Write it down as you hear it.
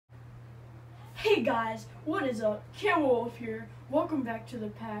Hey guys, what is up? Camel Wolf here. Welcome back to the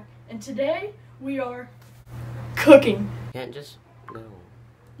pack. And today we are cooking. Can't just no.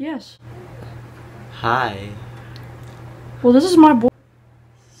 Yes. Hi. Well, this is my boy.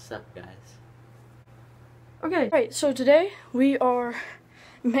 Sup, guys? Okay. Right. So today we are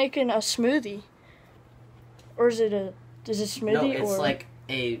making a smoothie. Or is it a smoothie? No, it's or like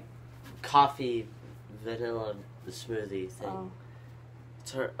a coffee vanilla smoothie thing. Oh.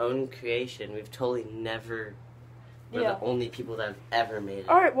 It's our own creation. We've totally never. We're Yeah. the only people that have ever made it.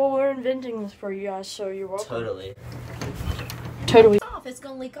 All right. Well, we're inventing this for you guys, so you're welcome. Totally. Totally. It's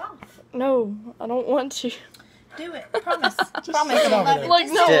gonna leak off. No, I don't want to. Do it. Promise. Promise. suck it off. Love it. Like,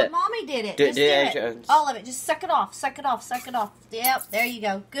 Just no. do it. Mommy did it. Just do it. Jones. All of it. Just suck it off. Suck it off. Suck it off. Yep. There you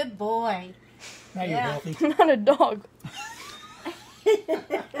go. Good boy. Now you're Yeah. healthy. I'm not a dog.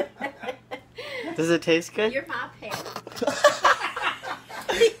 Does it taste good? You're my parent.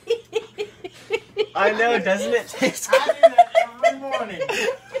 I know, doesn't it taste I good? do that every morning.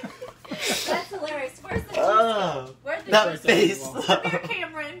 That's hilarious. Where's the cheese? Oh, Where's the that cheese? face. Come here,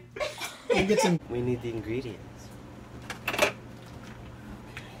 Cameron. You get some. We need the ingredients.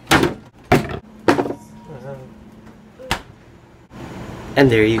 And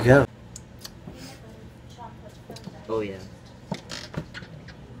there you go. Oh yeah.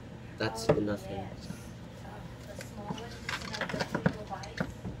 That's nothing.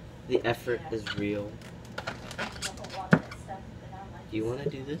 The effort is real. Do you want to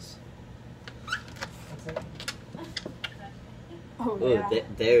do this? Oh Oh, yeah.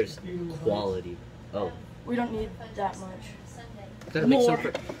 there's quality. Oh. We don't need that much. Gotta make More.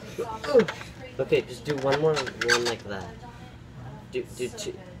 some. Oh. Okay, just do one more one like that. Do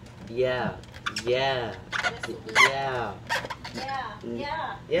two. Yeah. Yeah. Yeah. Yeah. Yeah.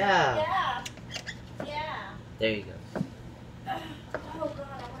 Yeah. Yeah. Yeah. There you go. Oh God,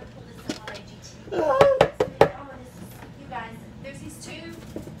 I want to pull this up on AGT. Oh, this is, you guys, there's these two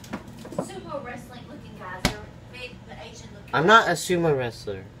sumo wrestling looking guys. They're big but Asian looking. I'm not a sumo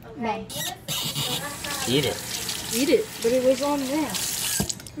wrestler. Okay. Eat it. Eat it, but it was on there.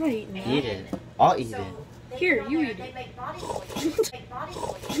 I'm not eating that. Eat it. I'll eat it. Here, you eat They it. make body oil. They make body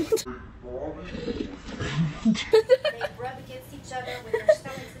oil. They rub against each other with their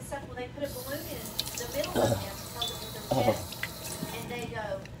stomachs and stuff. Well, they put a balloon in the middle of them to tell them with their chest. And they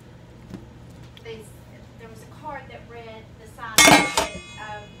go. There was a card that read the sign that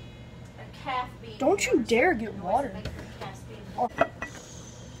said, a calf being Don't you born, dare so get the noise water. that makes the calves being born. And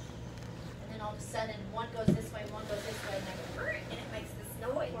then all of a sudden, one goes this way, one goes this way, and they go, and it makes this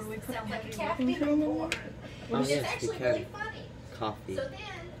noise. Are we It putting sounds like a heavy calf whipping being cream in born. Oh, It's yes, actually we really can. funny. Coffee. So then,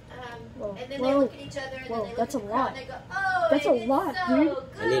 Whoa. and then Whoa. they look at each other, and Whoa, then they look that's at a the crowd, lot. and they go, "Oh, That's they a did lot, so dude. good."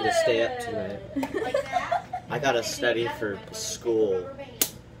 I need to stay up tonight. Like that. I gotta They did study another for one where they take a school. rubber band.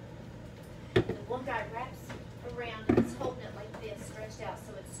 The one guy wraps around and is holding it like this, stretched out,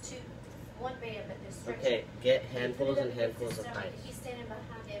 so it's one band, but they're stretched. Okay, get He put it handfuls up and against handfuls his of stomach, ice. He's standing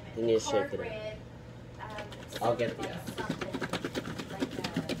behind him, You and need the to shake card it up. read, I'll get something the like ice. something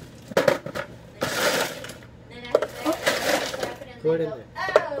like then after that, they wrap it in, Pour it they in go, there.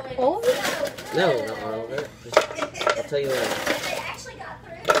 "Oh, it All of is it? so No, good." not all of it. Just, I'll tell you what. And they actually got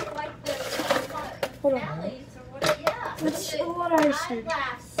through like the Hold on. finales or whatever. Yeah. That's But a lot of ice, I dude.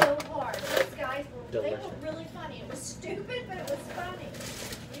 laughed so hard. Those guys were Delicious. really funny. It was stupid, but it was funny.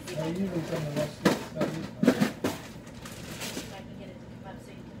 You see if I I can usually tell me what's get it to come up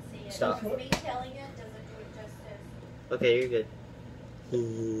so you can see it. Stop. Me telling it doesn't do it justice. Okay, you're good.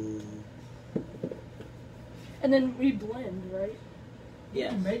 And then we blend, right?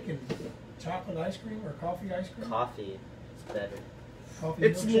 Yeah. You making chocolate ice cream or coffee ice cream? Coffee. It's better. Coffee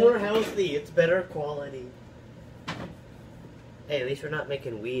It's milkshake? more healthy. It's better quality. Hey, at least we're not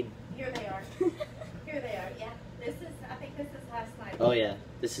making weed. Here they are. Here they are. Yeah. I think this is last night. Oh yeah,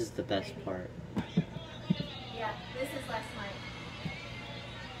 this is the best part. Yeah, this is last night.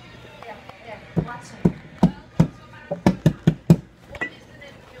 Yeah, yeah. Watch it.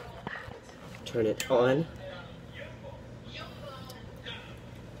 Turn it on.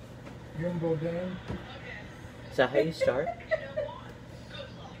 Jumbo Dan. Is that how you start?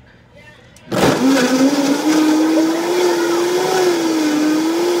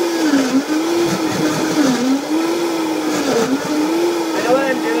 I know what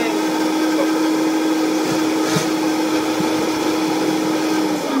I'm doing.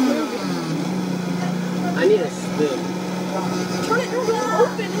 I need a spoon. Turn it around,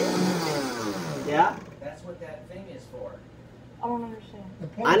 open it. Yeah? That's what that thing is for. I don't understand. The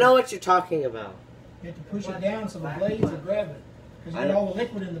point I know what you're talking about. You have to push it down so the blades will grab it. Because you got all the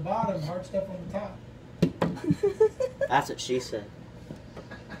liquid in the bottom, hard stuff on the top. That's what she said.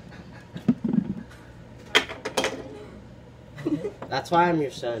 That's why I'm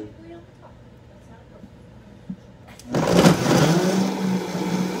your son. I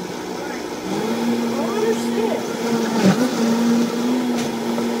don't understand.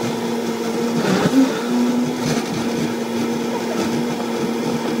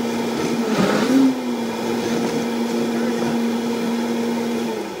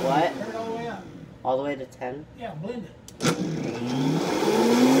 What? Turn it all the way up. All the way to 10? Yeah, blend it.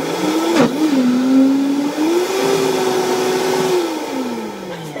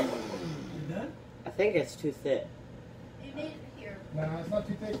 You done? I think it's too thick. You made it here. No, it's not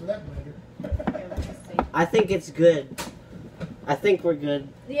too thick for that blender. Here, let me see. I think it's good. I think we're good.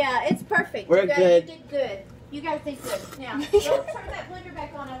 Yeah, it's perfect. We're you guys good. did good. You guys did good. Now, go turn that blender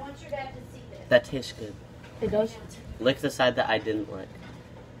back on. I want your dad to see this. That tastes good. It does. Lick the side that I didn't lick.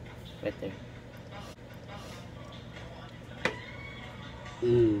 Right there.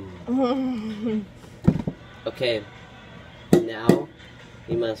 Mmm. Okay. Now,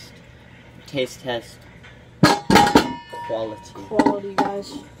 we must taste test quality. Quality,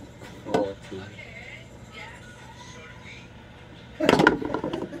 guys. Quality.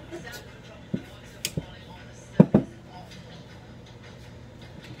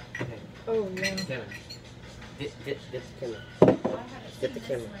 Okay. Oh yeah. Camera. Get the camera. Get the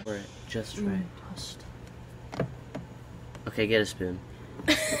camera. For it. Just right. Just. Okay, get a spoon.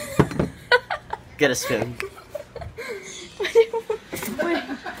 Get a spoon. Wait.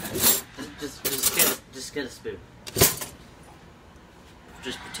 Just get a spoon.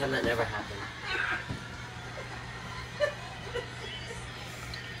 Just pretend that never happened.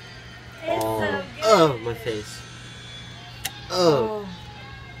 It's so good. Oh, my face. Oh,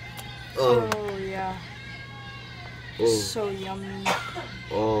 Oh. oh, Oh yeah. oh, So yummy.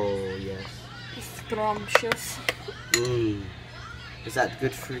 oh, yes. Scrumptious. Mmm. Is that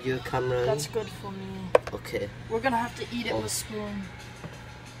good for you, Cameron? That's good for me. Okay. We're gonna have to eat it Oh. with a spoon.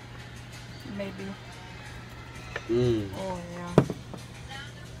 Maybe. Mmm. Oh yeah.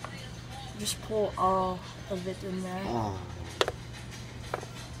 Just pour all of it in there. Oh.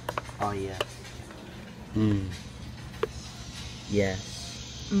 Oh, yes. Mmm.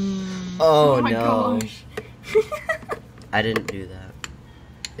 Yes. Mm. Oh, my no. gosh. I didn't do that.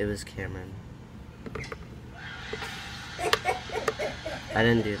 It was Cameron. I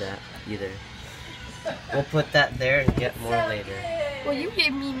didn't do that either. We'll put that there and get more later. Well, you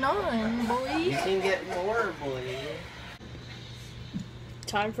gave me none, You boy. can get more, boy.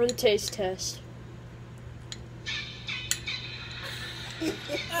 Time for the taste test.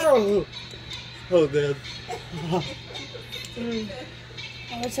 Oh, oh God. Mm.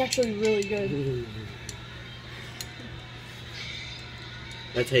 Oh, that's actually really good.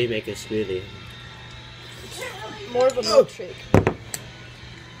 That's how you make a smoothie. More of a milkshake.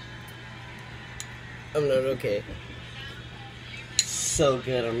 I'm not okay. So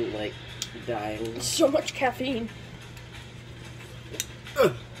good, I'm like dying. So much caffeine.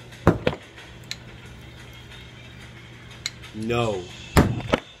 No.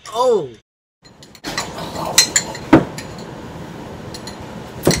 Oh!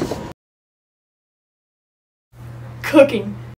 Cooking.